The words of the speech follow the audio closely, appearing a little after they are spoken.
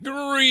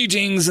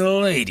Greetings,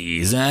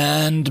 ladies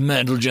and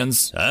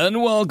gents,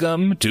 and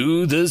welcome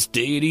to this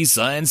daily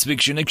science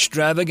fiction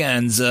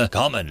extravaganza,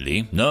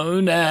 commonly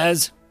known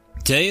as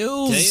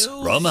Tales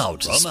from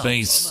Outer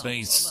Space.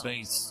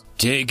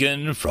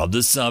 Taken from the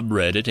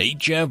subreddit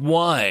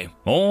HFY.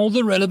 All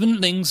the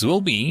relevant links will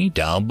be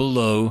down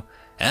below.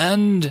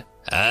 And,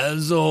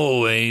 as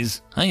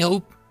always, I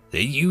hope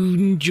that you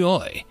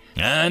enjoy.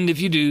 And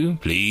if you do,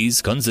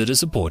 please consider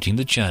supporting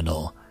the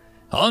channel.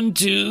 On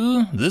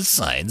to the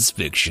science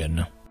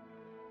fiction.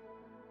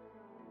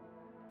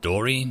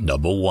 Story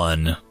number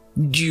 1.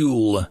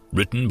 Duel,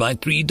 written by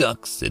 3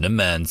 ducks in a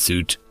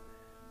man-suit.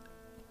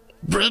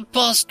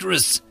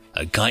 Preposterous!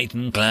 A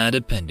chitin-clad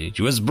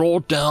appendage was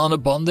brought down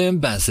upon the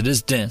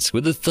ambassador's desk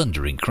with a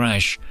thundering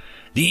crash.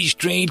 These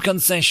trade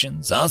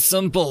concessions are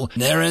simple.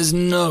 There is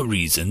no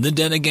reason the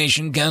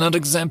delegation cannot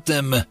accept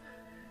them.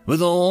 With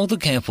all the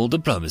careful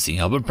diplomacy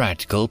of a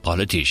practical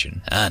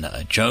politician,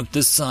 Anna choked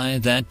a sigh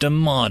that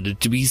demanded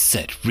to be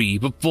set free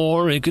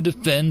before it could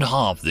defend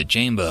half the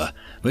chamber,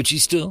 but she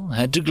still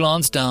had to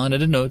glance down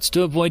at her notes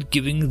to avoid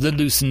giving the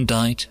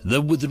Lucentite the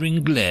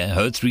withering glare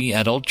her 3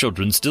 adult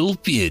children still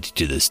feared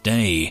to this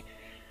day.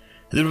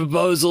 The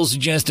proposal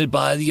suggested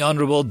by the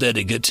honorable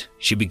delegate,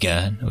 she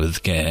began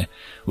with care,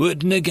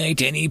 would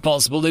negate any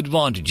possible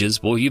advantages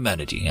for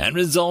humanity and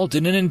result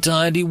in an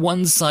entirely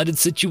one-sided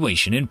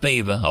situation in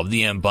favor of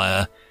the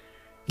Empire.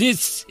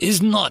 This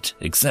is not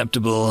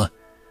acceptable.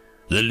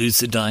 The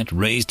Lucidite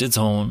raised its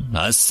horn,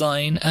 a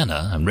sign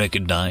Anna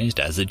recognized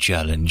as a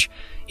challenge.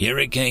 Here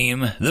it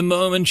came, the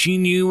moment she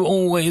knew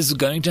always was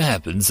going to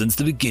happen since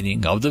the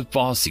beginning of the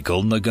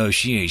farcical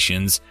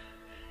negotiations.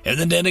 If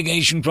the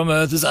delegation from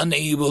Earth is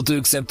unable to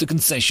accept the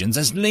concessions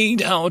as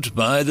laid out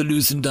by the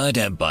Lucentite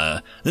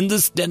Empire, then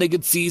this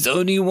delegate sees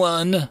only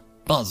one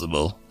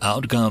possible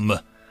outcome.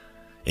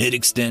 It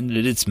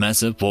extended its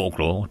massive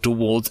foreclaw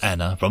towards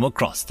Anna from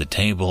across the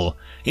table,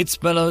 its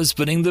fellows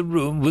filling the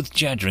room with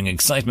chattering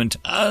excitement.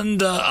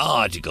 Under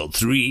Article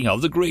 3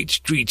 of the Great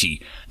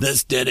Treaty,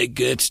 this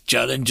delegate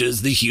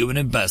challenges the human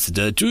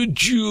ambassador to a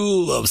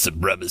duel of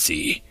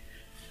supremacy.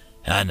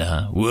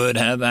 Anna would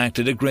have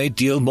acted a great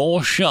deal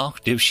more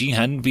shocked if she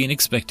hadn't been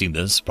expecting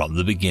this from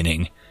the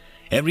beginning.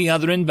 Every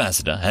other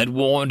ambassador had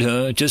warned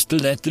her just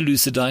to let the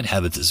Lucidite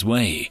have it his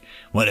way,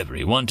 whatever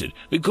he wanted,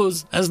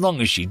 because as long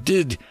as she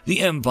did,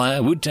 the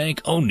Empire would take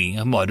only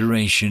a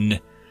moderation.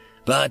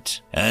 But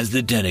as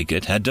the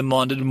delegate had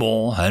demanded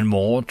more and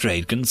more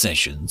trade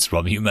concessions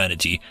from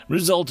humanity,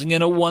 resulting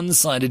in a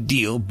one-sided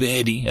deal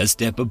barely a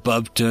step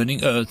above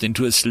turning Earth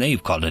into a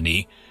slave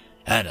colony,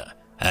 Anna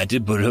had to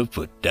put her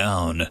foot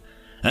down.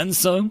 And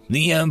so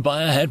the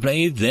Empire had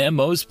played their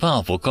most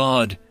powerful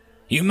card.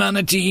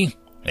 Humanity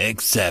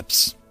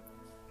accepts.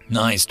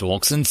 Eye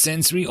stalks and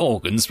sensory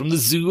organs from the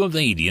zoo of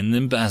alien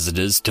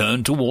ambassadors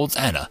turned towards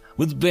Anna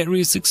with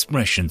various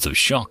expressions of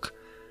shock.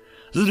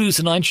 The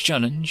Lucidite's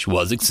challenge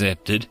was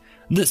accepted.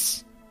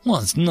 This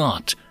was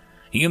not.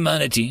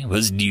 Humanity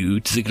was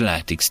new to the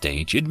galactic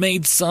stage. It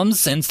made some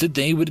sense that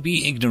they would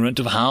be ignorant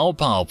of how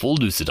powerful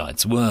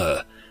Lucidites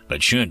were.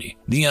 But surely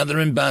the other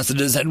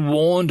ambassadors had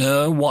warned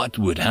her what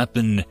would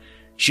happen.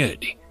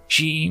 Surely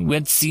she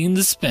had seen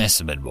the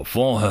specimen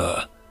before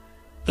her.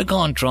 The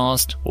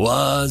contrast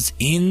was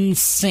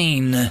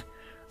insane.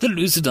 The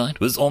Lucidite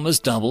was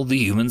almost double the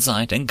human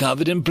size and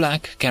covered in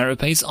black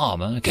carapace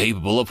armor,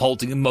 capable of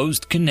holding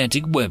most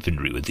kinetic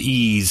weaponry with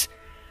ease.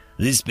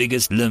 Its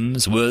biggest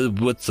limbs were the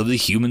width of the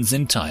human's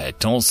entire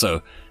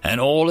torso, and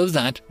all of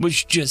that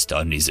was just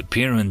on his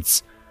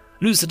appearance.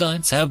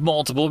 Lucidites have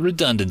multiple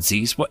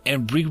redundancies for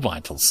every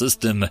vital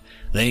system.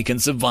 They can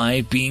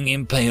survive being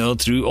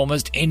impaled through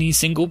almost any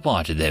single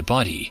part of their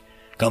body.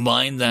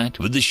 Combine that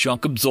with the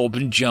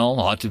shock-absorbent gel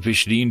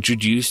artificially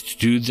introduced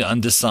to the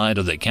underside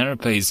of their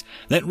carapace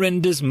that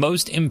renders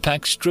most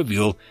impacts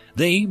trivial,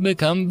 they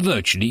become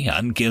virtually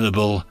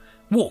unkillable.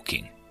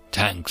 Walking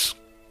tanks.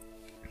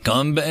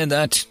 Compare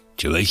that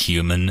to a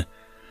human.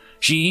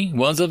 She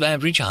was of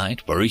average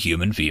height for a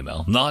human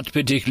female, not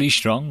particularly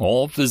strong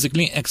or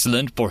physically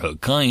excellent for her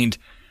kind,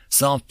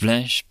 soft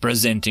flesh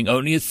presenting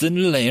only a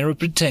thin layer of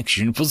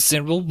protection for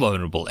several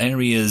vulnerable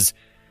areas.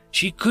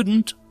 She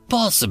couldn't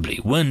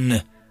possibly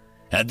win.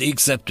 At the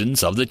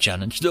acceptance of the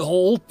challenge, the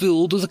hall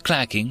filled with the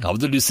clacking of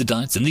the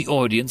Lucidites in the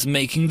audience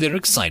making their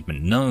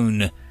excitement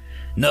known.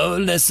 No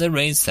lesser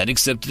race had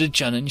accepted a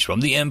challenge from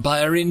the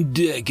Empire in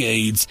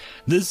decades.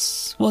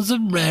 This was a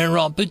rare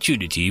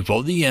opportunity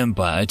for the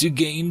Empire to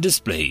again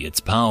display its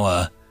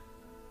power.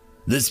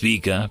 The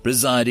speaker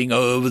presiding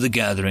over the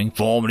gathering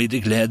formally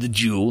declared the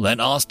duel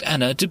and asked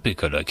Anna to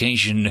pick her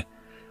location.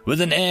 With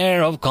an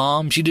air of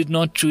calm she did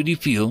not truly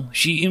feel,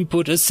 she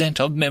input a set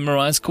of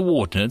memorized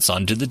coordinates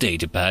onto the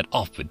datapad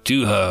offered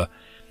to her.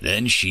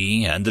 Then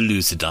she and the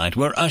Lucidite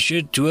were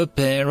ushered to a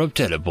pair of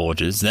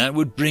teleporters that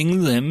would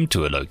bring them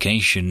to a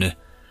location.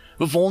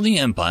 Before the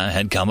Empire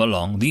had come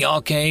along, the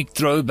archaic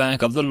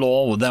throwback of the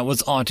law that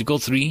was Article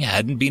 3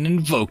 hadn't been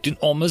invoked in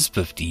almost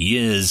 50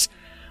 years.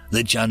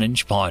 The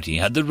challenge party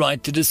had the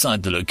right to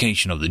decide the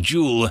location of the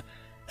duel,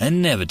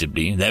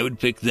 Inevitably, they would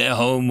pick their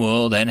home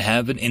world and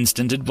have an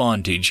instant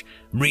advantage: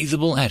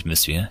 breathable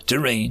atmosphere,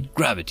 terrain,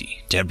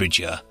 gravity,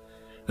 temperature.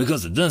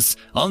 Because of this,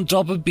 on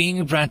top of being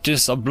a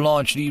practice of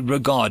largely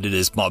regarded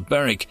as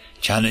barbaric,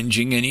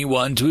 challenging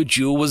anyone to a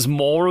duel was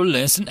more or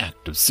less an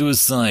act of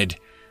suicide.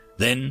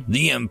 Then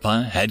the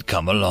Empire had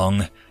come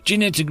along,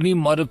 genetically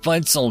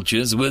modified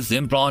soldiers with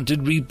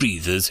implanted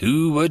rebreathers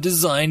who were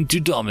designed to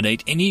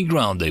dominate any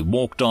ground they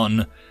walked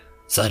on.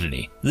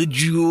 Suddenly, the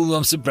jewel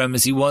of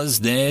supremacy was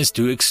theirs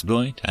to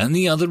exploit, and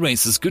the other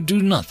races could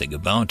do nothing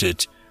about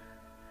it.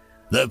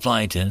 The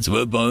fighters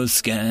were both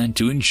scanned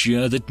to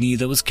ensure that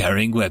neither was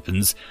carrying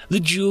weapons. The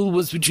duel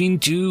was between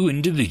two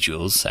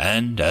individuals,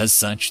 and as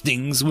such,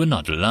 things were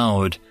not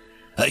allowed.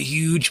 A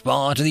huge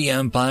part of the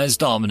Empire's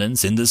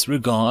dominance in this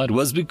regard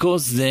was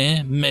because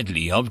their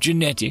medley of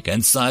genetic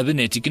and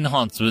cybernetic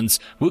enhancements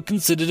were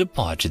considered a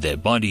part of their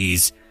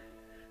bodies.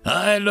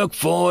 I look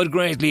forward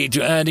greatly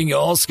to adding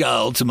your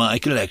skull to my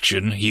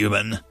collection,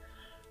 human.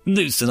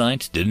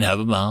 Lucidite didn't have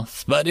a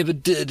mouth, but if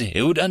it did,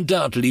 it would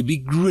undoubtedly be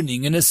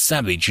grinning in a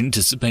savage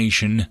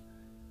anticipation.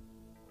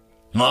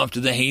 After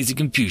the hazy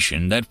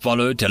confusion that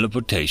followed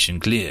teleportation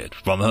cleared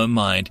from her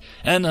mind,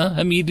 Anna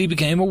immediately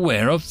became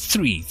aware of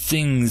three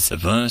things. The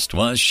first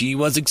was she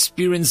was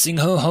experiencing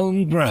her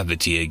home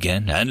gravity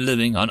again, and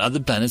living on other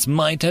planets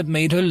might have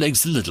made her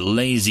legs a little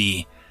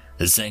lazy.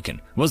 The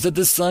second was that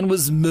the sun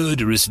was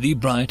murderously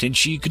bright and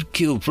she could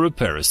kill for a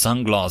pair of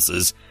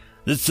sunglasses.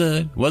 The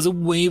third was a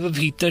wave of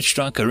heat that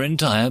struck her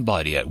entire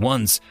body at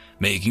once,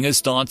 making her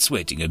start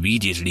sweating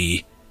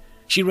immediately.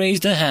 She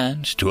raised her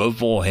hand to her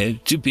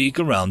forehead to peek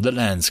around the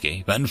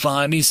landscape and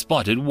finally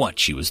spotted what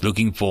she was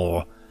looking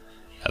for.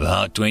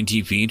 About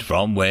 20 feet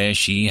from where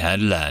she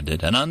had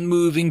landed, an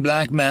unmoving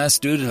black mass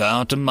stood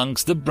out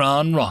amongst the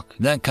brown rock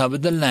that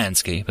covered the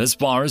landscape as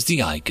far as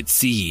the eye could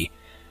see.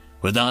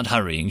 Without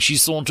hurrying, she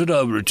sauntered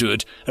over to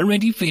it,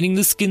 already feeling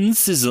the skin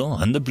sizzle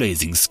and the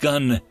blazing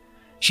scun.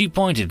 She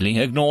pointedly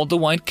ignored the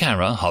white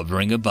Kara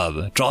hovering above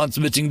her,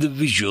 transmitting the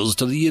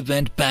visuals of the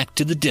event back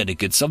to the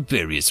delegates of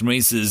various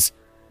races.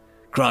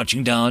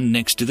 Crouching down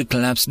next to the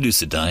collapsed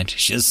Lucidite,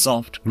 his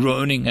soft,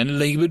 groaning, and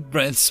labored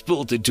breath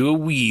spilted to a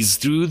wheeze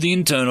through the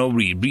internal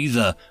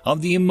rebreather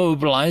of the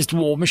immobilized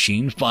war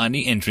machine,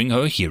 finally entering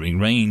her hearing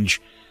range.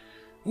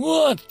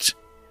 "What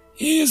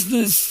is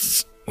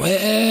this?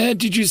 Where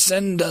did you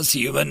send us,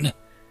 human?"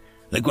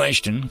 The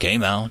question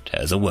came out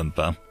as a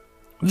whimper.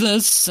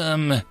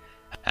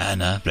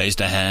 Anna placed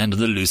her hand on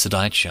the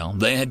Lucidite shell.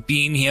 They had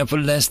been here for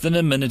less than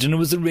a minute and it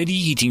was already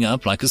heating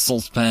up like a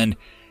saucepan.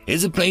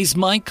 "Is a place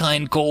my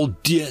kind call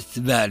Death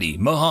Valley,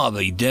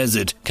 Mojave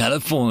Desert,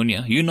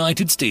 California,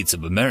 United States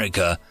of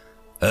America,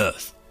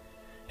 Earth."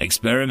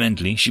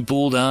 Experimentally, she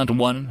pulled out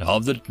one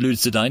of the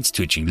Lucidite's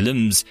twitching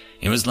limbs.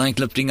 It was like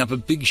lifting up a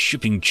big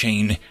shipping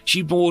chain.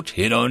 She brought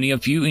it only a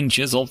few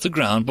inches off the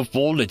ground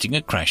before letting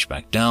it crash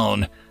back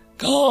down.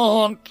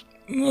 "Can't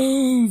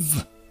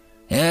move."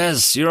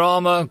 "Yes, your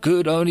armor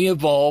could only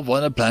evolve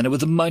on a planet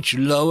with a much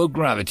lower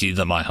gravity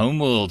than my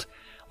homeworld.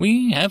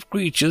 We have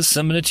creatures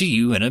similar to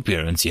you in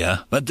appearance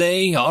here, but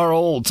they are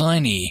all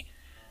tiny."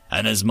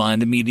 Anna's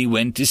mind immediately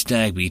went to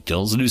stag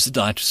beetles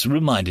Lucidite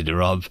reminded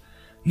her of.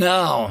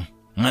 "Now,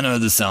 I know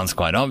this sounds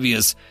quite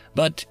obvious,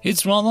 but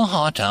it's rather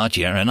hot out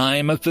here and I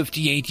am a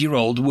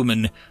 58-year-old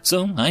woman,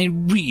 so I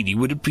really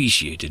would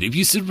appreciate it if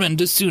you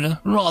surrender sooner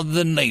rather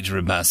than later,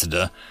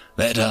 Ambassador.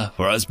 Better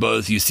for us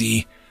both, you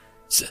see."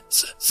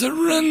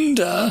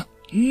 Surrender?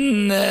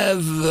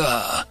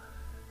 Never."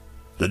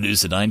 The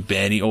Lucidite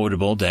barely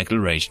audible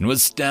declaration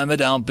was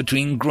stammered out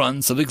between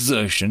grunts of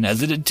exertion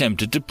as it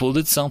attempted to pull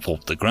itself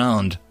off the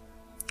ground.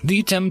 The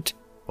attempt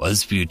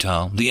was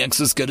futile. The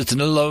exoskeleton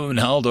alone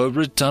held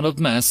over a ton of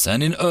mass,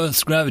 and in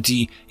Earth's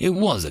gravity it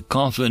was a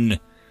coffin.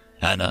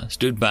 Anna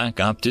stood back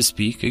up to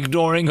speak,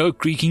 ignoring her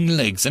creaking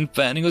legs and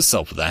fanning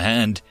herself with a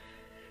hand.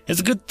 "It's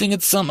a good thing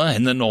it's summer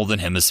in the northern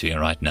hemisphere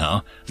right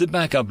now. The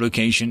backup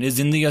location is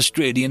in the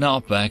Australian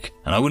outback,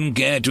 and I wouldn't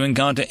care to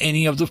encounter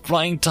any of the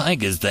flying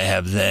tigers they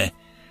have there."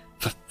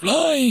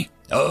 "Fly?"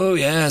 "Oh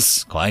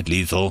yes, quite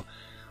lethal.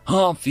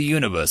 Half the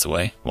universe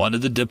away." One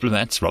of the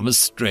diplomats from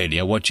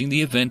Australia watching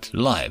the event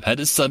live had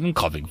a sudden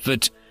coughing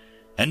fit.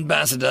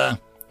 "Ambassador,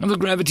 the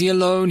gravity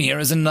alone here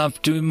is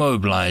enough to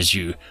immobilize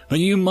you, but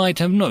you might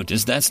have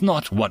noticed that's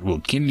not what will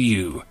kill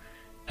you."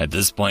 At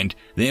this point,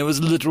 there was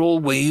literal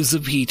waves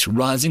of heat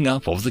rising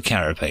up off the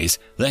carapace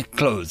that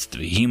clothed the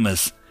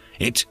behemoth.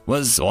 It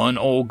was on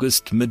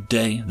August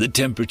midday. The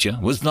temperature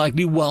was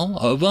likely well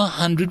over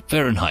 100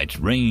 Fahrenheit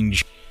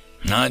range.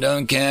 "I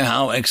don't care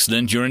how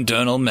excellent your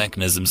internal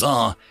mechanisms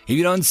are. If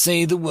you don't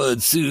say the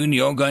word soon,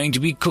 you're going to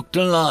be cooked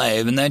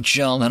alive in that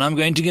shell, and I'm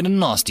going to get a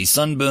nasty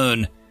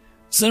sunburn.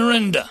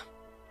 Surrender.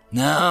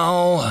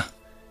 Now."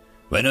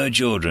 When her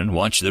children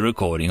watched the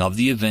recording of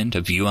the event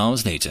a few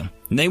hours later,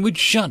 they would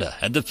shudder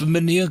at the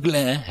familiar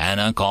glare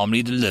Anna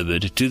calmly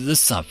delivered to the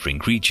suffering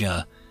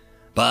creature.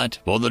 But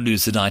for the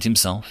Lucidite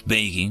himself,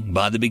 vaguing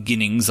by the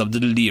beginnings of the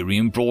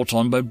delirium brought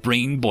on by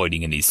brain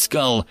boiling in his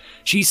skull,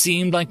 she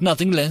seemed like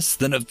nothing less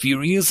than a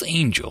furious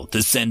angel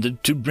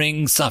descended to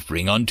bring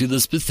suffering onto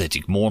this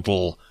pathetic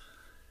mortal.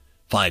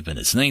 5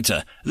 minutes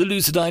later, the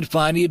Lucidite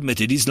finally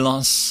admitted his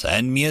loss,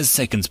 and mere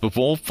seconds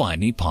before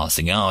finally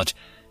passing out,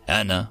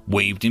 Anna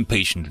waved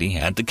impatiently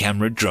at the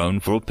camera drone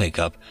for a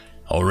pickup,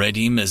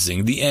 already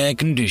missing the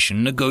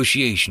air-conditioned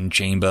negotiation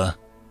chamber.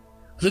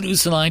 The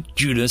Lucidite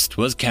duelist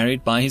was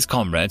carried by his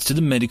comrades to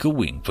the medical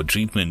wing for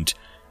treatment.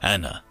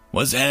 Anna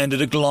was handed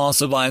a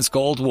glass of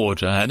ice-cold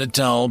water and a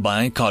towel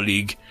by a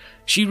colleague.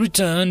 She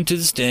returned to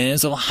the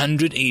stares of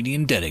 100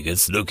 alien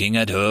delegates looking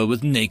at her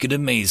with naked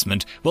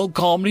amazement while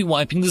calmly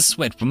wiping the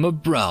sweat from her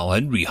brow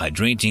and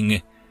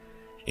rehydrating.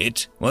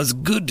 It was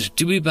good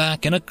to be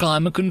back in a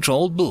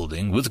climate-controlled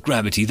building with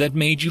gravity that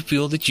made you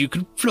feel that you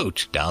could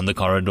float down the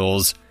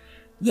corridors.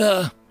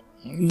 The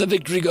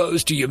victory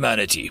goes to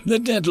humanity. The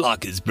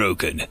deadlock is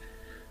broken.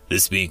 The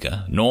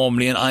speaker,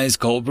 normally an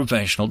ice-cold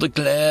professional,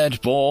 declared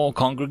for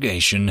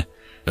congregation.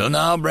 We'll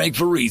now break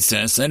for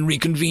recess and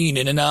reconvene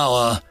in an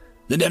hour.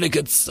 The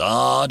delegates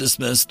are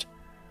dismissed.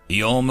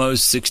 The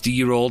almost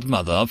 60-year-old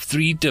mother of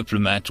 3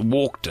 diplomats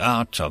walked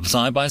out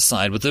side by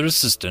side with her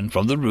assistant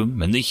from the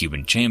room in the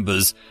human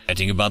chambers,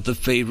 chatting about the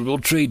favorable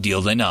trade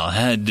deal they now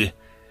had.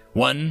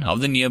 One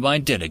of the nearby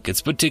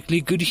delegates, particularly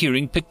good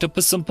hearing, picked up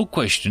a simple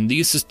question the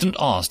assistant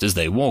asked as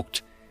they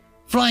walked.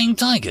 Flying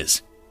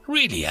tigers?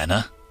 Really,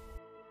 Anna?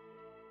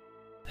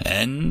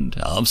 End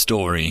of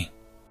story.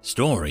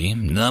 Story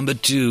number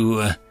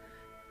 2.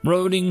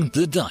 Rolling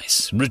the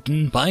Dice,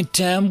 written by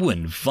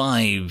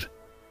Tamwin5.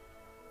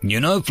 You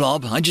know,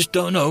 Flob, I just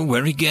don't know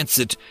where he gets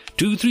it.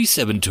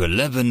 237 to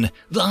 11,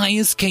 the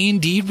highest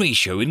K&D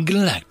ratio in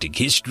galactic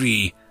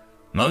history.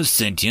 Most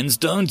sentients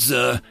don't,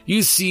 sir.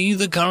 You see,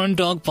 the current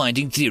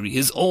dogfighting theory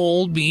has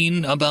all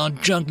been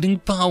about juggling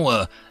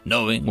power,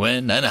 knowing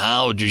when and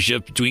how to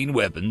shift between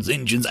weapons,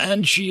 engines,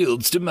 and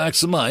shields to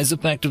maximize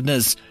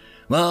effectiveness.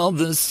 Well,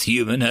 this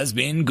human has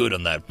been good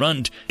on that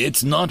front.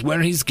 It's not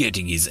where he's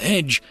getting his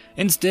edge.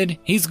 Instead,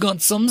 he's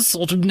got some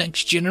sort of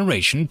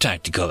next-generation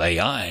tactical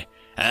AI,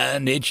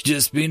 and it's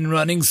just been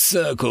running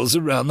circles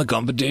around the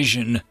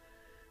competition.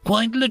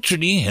 Quite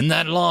literally, in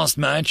that last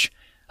match,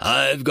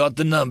 I've got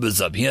the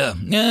numbers up here,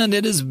 and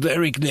it is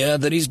very clear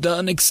that he's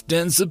done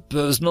extensive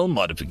personal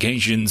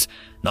modifications.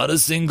 Not a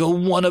single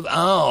one of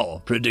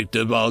our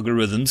predictive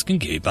algorithms can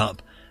keep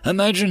up.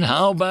 Imagine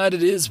how bad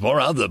it is for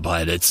other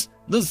pilots.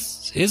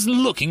 This is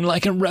looking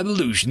like a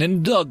revolution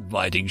in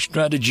dogfighting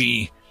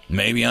strategy.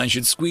 Maybe I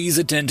should squeeze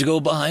a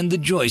tentacle behind the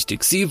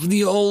joystick, see if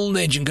the old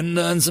legend can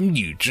learn some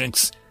new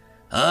tricks.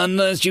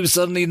 Unless you've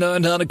suddenly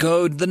learned how to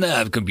code the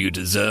nav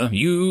computer, sir,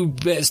 you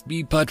best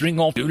be puttering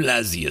off to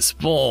Lazius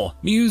 4.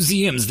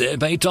 Museums there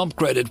pay top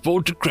credit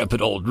for decrepit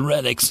old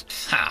relics.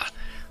 Ha!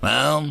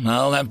 Well,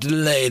 I'll have to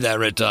delay that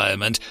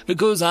retirement,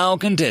 because our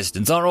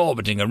contestants are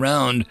orbiting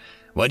around.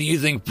 What do you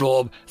think,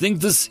 Flob?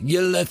 Think this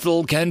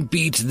Yelethal can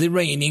beat the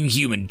reigning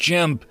human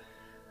champ?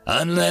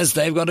 Unless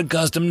they've got a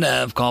custom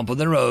nav comp of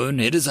their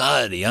own, it is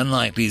highly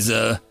unlikely,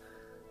 sir.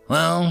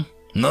 Well,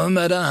 no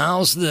matter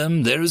how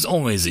slim, there is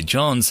always a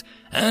chance,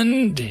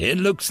 and it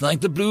looks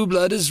like the blue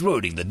blood is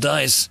rolling the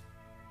dice.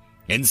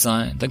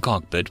 Inside the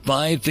cockpit,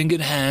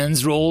 5-fingered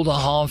hands rolled a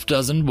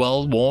half-dozen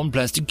well-worn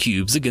plastic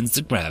cubes against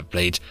the grab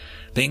plate.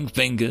 Pink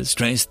fingers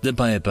traced the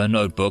paper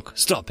notebook,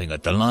 stopping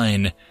at the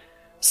line.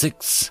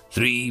 6,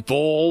 3,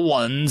 4,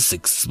 1,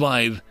 6,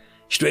 5.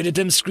 Straight at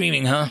them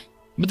screaming, huh?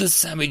 With a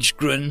savage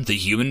grin, the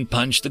human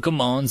punched the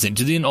commands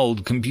into the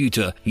old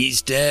computer. He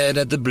stared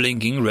at the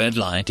blinking red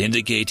light,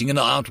 indicating an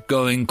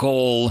outgoing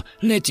call,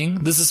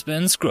 letting the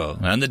suspense grow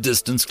and the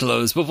distance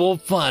close before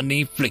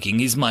finally flicking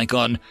his mic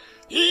on.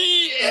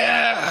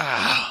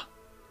 Yeah!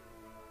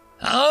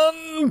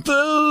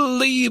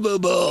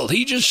 Unbelievable!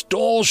 He just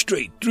tore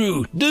straight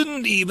through,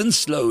 didn't even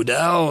slow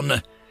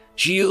down.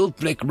 Shield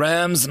flick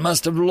rams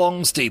must have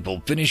long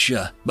stapled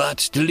finisher, but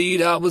to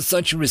lead out with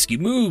such a risky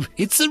move,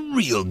 it's a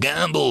real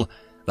gamble.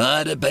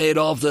 But it paid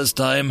off this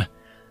time.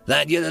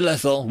 That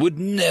Yelethal would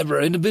never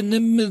in a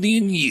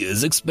million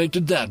years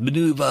expected that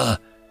maneuver.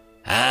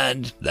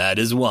 And that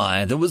is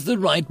why there was the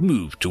right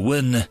move to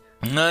win.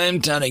 I'm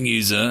telling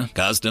you, sir,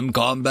 custom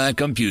combat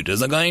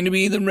computers are going to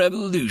be the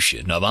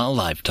revolution of our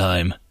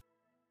lifetime.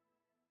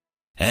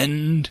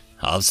 End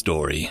of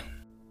story.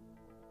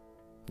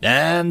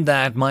 And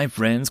that, my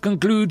friends,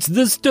 concludes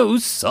this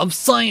dose of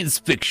science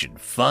fiction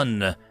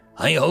fun.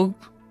 I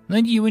hope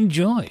that you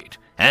enjoyed.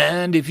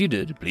 And if you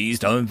did, please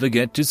don't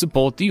forget to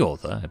support the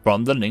author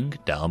from the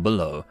link down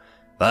below.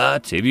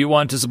 But if you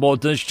want to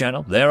support this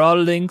channel, there are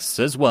links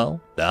as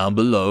well down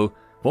below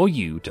for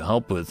you to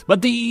help with.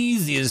 But the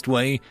easiest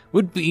way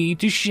would be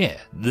to share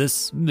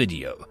this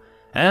video.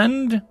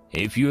 And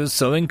if you are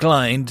so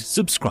inclined,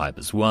 subscribe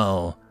as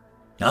well.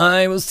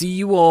 I will see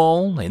you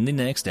all in the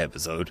next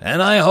episode,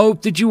 and I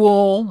hope that you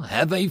all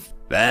have a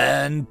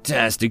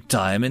fantastic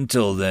time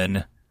until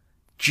then.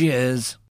 Cheers.